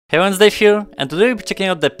Hey everyone, Dave here, and today we'll be checking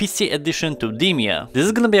out the PC edition to Demeo. This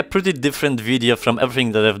is gonna be a pretty different video from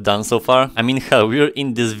everything that I've done so far. I mean, hell, we're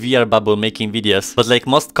in this VR bubble making videos, but like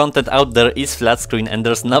most content out there is flat screen and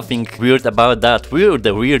there's nothing weird about that. We're the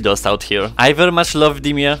weirdos out here. I very much love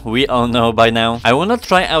Demeo, we all know by now. I wanna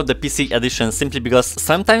try out the PC edition simply because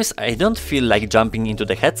sometimes I don't feel like jumping into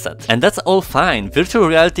the headset. And that's all fine. Virtual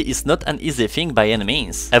reality is not an easy thing by any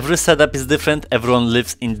means. Every setup is different, everyone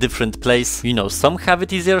lives in different place. You know, some have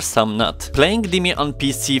it easier, some not. Playing Demeo on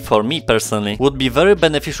PC for me personally would be very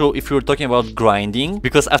beneficial if you're talking about grinding,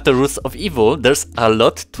 because after Roots of Evil there's a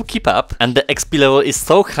lot to keep up and the XP level is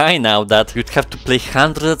so high now that you'd have to play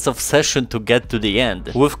hundreds of sessions to get to the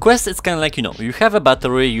end. With Quest it's kinda like, you know, you have a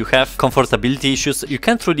battery, you have comfortability issues, you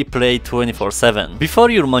can't really play 24/7. Before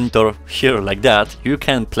your monitor here like that, you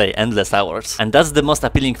can play endless hours. And that's the most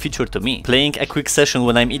appealing feature to me. Playing a quick session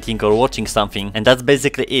when I'm eating or watching something, and that's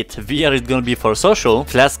basically it. VR is gonna be for social,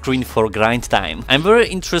 flat screen for grind time. I'm very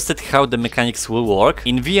interested how the mechanics will work.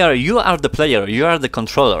 In VR you are the player, you are the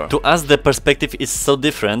controller. To us the perspective is so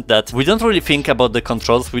different that we don't really think about the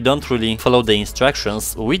controls, we don't really follow the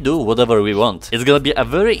instructions, we do whatever we want. It's gonna be a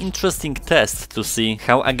very interesting test to see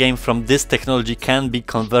how a game from this technology can be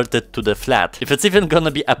converted to the flat. If it's even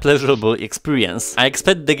gonna be a pleasurable experience. I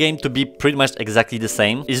expect the game to be pretty much exactly the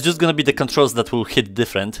same. It's just gonna be the controls that will hit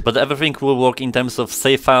different, but everything will work in terms of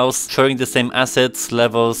save files, showing the same assets,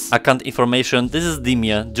 levels, account information. This is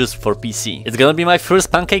Demeo just for PC. It's gonna be my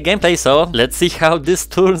first Pancake gameplay, so let's see how this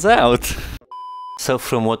turns out. So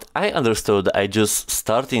from what I understood, I just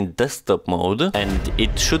start in desktop mode and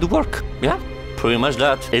it should work. Yeah, pretty much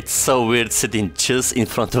that. It's so weird sitting just in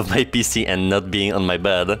front of my PC and not being on my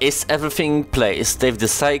bed. Is everything placed? Dave the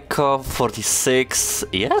Psycho, 46.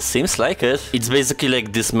 Yeah, seems like it. It's basically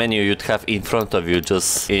like this menu you'd have in front of you,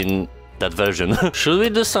 just in that version. Should we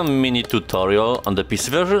do some mini tutorial on the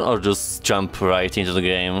PC version or just jump right into the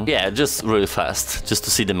game? Yeah, just really fast, just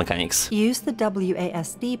to see the mechanics. Use the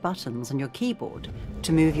WASD buttons on your keyboard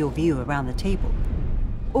to move your view around the table,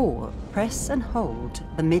 or press and hold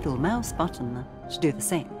the middle mouse button to do the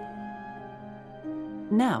same.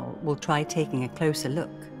 Now we'll try taking a closer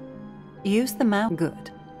look. Use the mouse.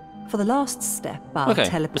 Good. For the last step, I'll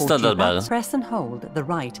teleport you back. Press and hold the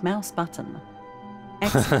right mouse button.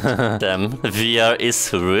 Damn, VR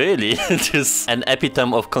is really just an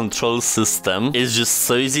epitome of control system. It's just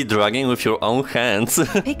so easy dragging with your own hands.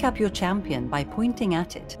 Pick up your champion by pointing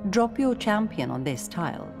at it. Drop your champion on this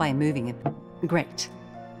tile by moving it. Great.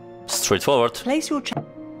 Straightforward. Place your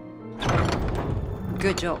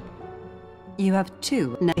Good job. You have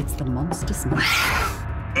two. Now it's the monster smash.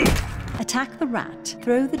 Attack the rat.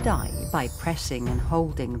 Throw the die by pressing and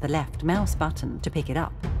holding the left mouse button to pick it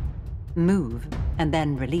up. Move and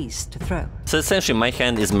then release to throw. So essentially my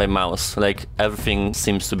hand is my mouse, like everything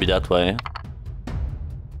seems to be that way.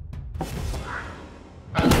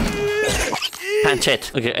 Punch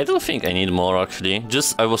it! Okay, I don't think I need more actually.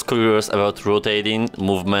 Just I was curious about rotating,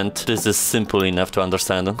 movement. This is simple enough to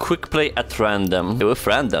understand. Quick play at random. With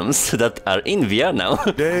randoms that are in VR now.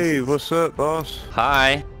 Dave, what's up, boss?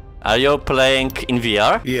 Hi. Are you playing in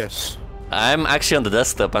VR? Yes. I'm actually on the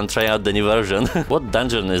desktop and trying out the new version. What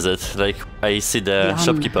dungeon is it? Like, I see the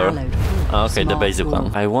shopkeeper. Okay, the basic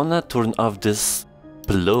one. I wanna turn off this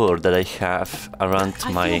blur that I have around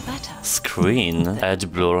my screen. Edge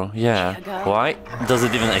blur, yeah. Why does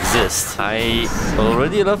it even exist? I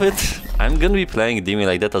already love it. I'm gonna be playing Demeo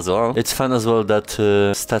like that as well. It's fun as well that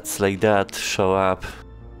stats like that show up.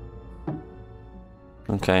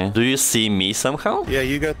 Okay. Do you see me somehow? Yeah,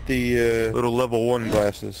 you got the little level 1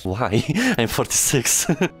 glasses. Why? I'm 46.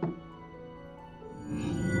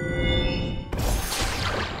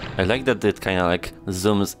 I like that it kind of like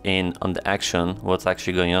zooms in on the action, what's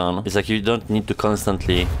actually going on. It's like you don't need to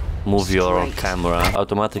constantly move your camera.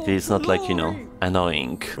 Automatically, it's not like, you know,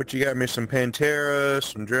 annoying. But you got me some Pantera,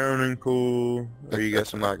 some Drowning Pool, or you got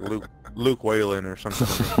some like Luke Whalen or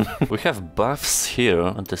something. We have buffs here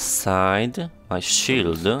on the side. My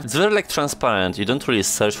shield. It's very like transparent, you don't really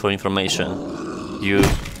search for information. You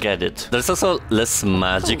get it. There's also less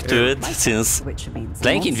magic to it, since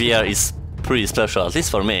playing in VR is pretty special, at least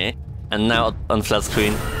for me. And now on flat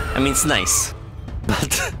screen, I mean it's nice.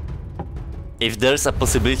 But if there's a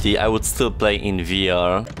possibility, I would still play in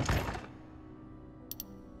VR.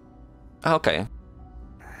 Okay.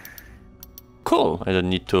 Cool, I don't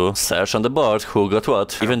need to search on the board who got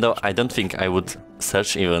what, even though I don't think I would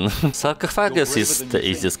search even. Sarcophagus is the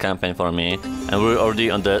easiest campaign for me, and we're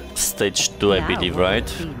already on the stage 2, I believe, right?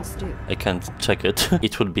 I can't check it.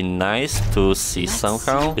 It would be nice to see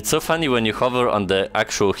somehow. It's so funny when you hover on the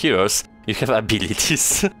actual heroes, you have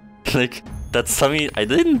abilities. Like, That's something I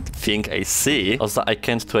didn't think I see. Also, I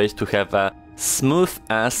can't wait to have a smooth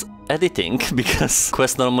as editing, because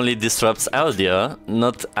Quest normally disrupts audio,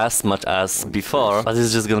 not as much as before, but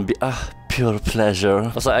it's just gonna be pure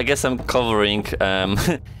pleasure. Also, I guess I'm covering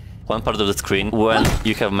one part of the screen. When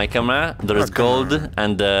you have my camera, there is gold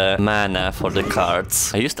and the mana for the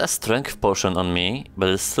cards. I used a strength potion on me, but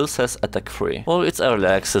it still says attack free. Well, it's early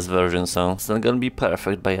access version, so it's not gonna be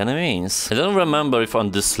perfect by any means. I don't remember if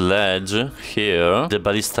on this ledge here, the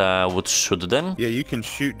ballista would shoot them. Yeah, you can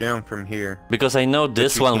shoot down from here. Because I know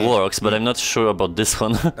this one works, but I'm not sure about this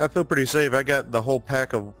one. I feel pretty safe. I got the whole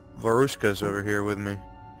pack of Varushkas over here with me.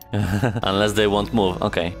 Unless they won't move.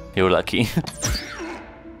 Okay, you're lucky.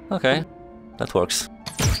 Okay, that works.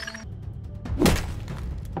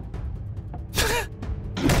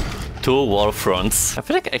 Two war fronts. I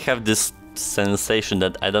feel like I have this sensation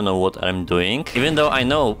that I don't know what I'm doing. Even though I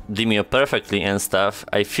know Demeo perfectly and stuff,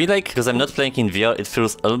 I feel like because I'm not playing in VR, it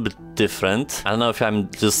feels a little bit different. I don't know if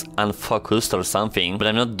I'm just unfocused or something, but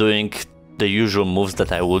I'm not doing the usual moves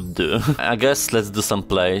that I would do. I guess let's do some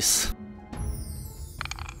plays.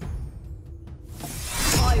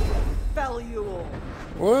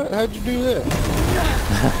 What? How'd you do that?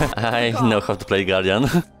 I know how to play Guardian.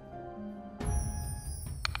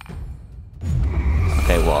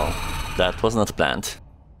 Okay, wow. That was not planned.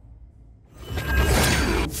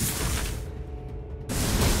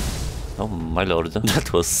 Oh my lord,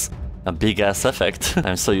 that was a big-ass effect.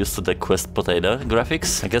 I'm so used to the Quest potato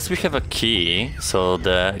graphics. I guess we have a key, so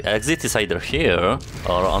the exit is either here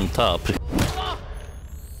or on top.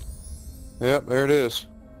 Yep, there it is.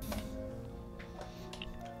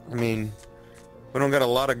 I mean, we don't got a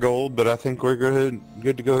lot of gold, but I think we're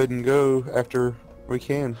good to go ahead and go after we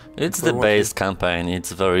can. It's the base campaign,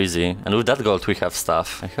 it's very easy. And with that gold we have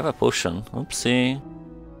stuff. I have a potion. Oopsie.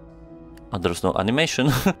 Oh, there's no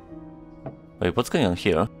animation. Wait, what's going on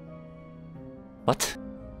here? What?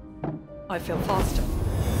 I feel faster.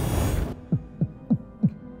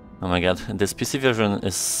 Oh my god, this PC version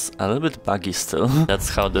is a little bit buggy still. That's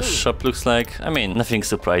how the shop looks like. I mean, nothing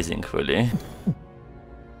surprising really.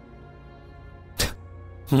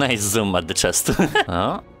 Nice zoom at the chest.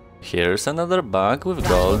 Oh, here's another bag with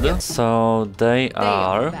gold. So they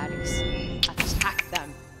are Attack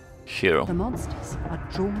them. here. The monsters are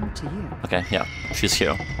drawn to you. Okay, yeah, she's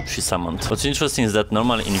here. She's summoned. What's interesting is that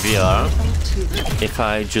normally in VR, if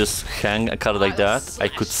I just hang a card like that, I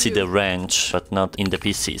could see the range, but not in the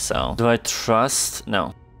PC, so... Do I trust?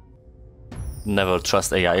 No. Never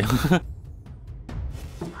trust AI.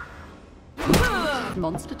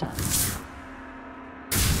 Monster turn.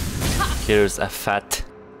 Here's a fat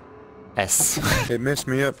S. It messed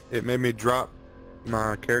me up. It made me drop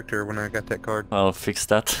my character when I got that card. I'll fix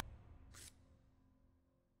that.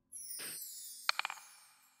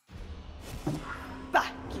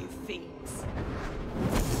 Back, you thieves.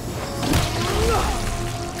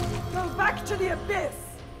 Go back to the abyss.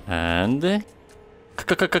 And...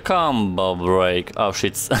 Combo break. Oh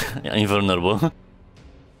shit, invulnerable.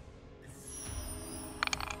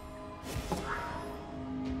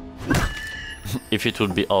 If it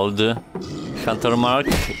would be old Hunter Mark,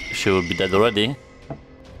 she would be dead already.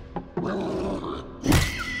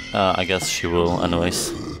 I guess she will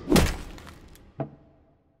anyways.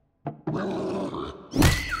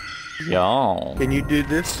 Yo. Can you do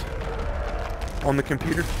this on the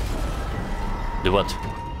computer? Do what?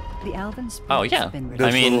 The elven Oh yeah, been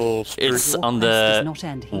I mean, little it's spiritual on does the not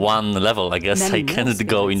end here. one level, I guess. Many I more can't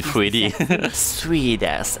go in spirits 3D. Sweet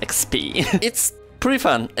ass XP. It's pretty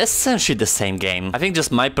fun, essentially the same game. I think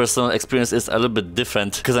just my personal experience is a little bit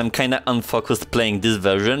different, because I'm kinda unfocused playing this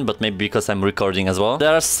version, but maybe because I'm recording as well.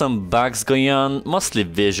 There are some bugs going on, mostly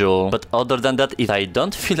visual, but other than that, if I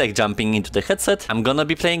don't feel like jumping into the headset, I'm gonna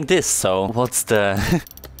be playing this, so... What's the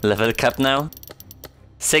level cap now?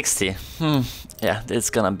 60. Yeah,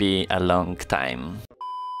 it's gonna be a long time.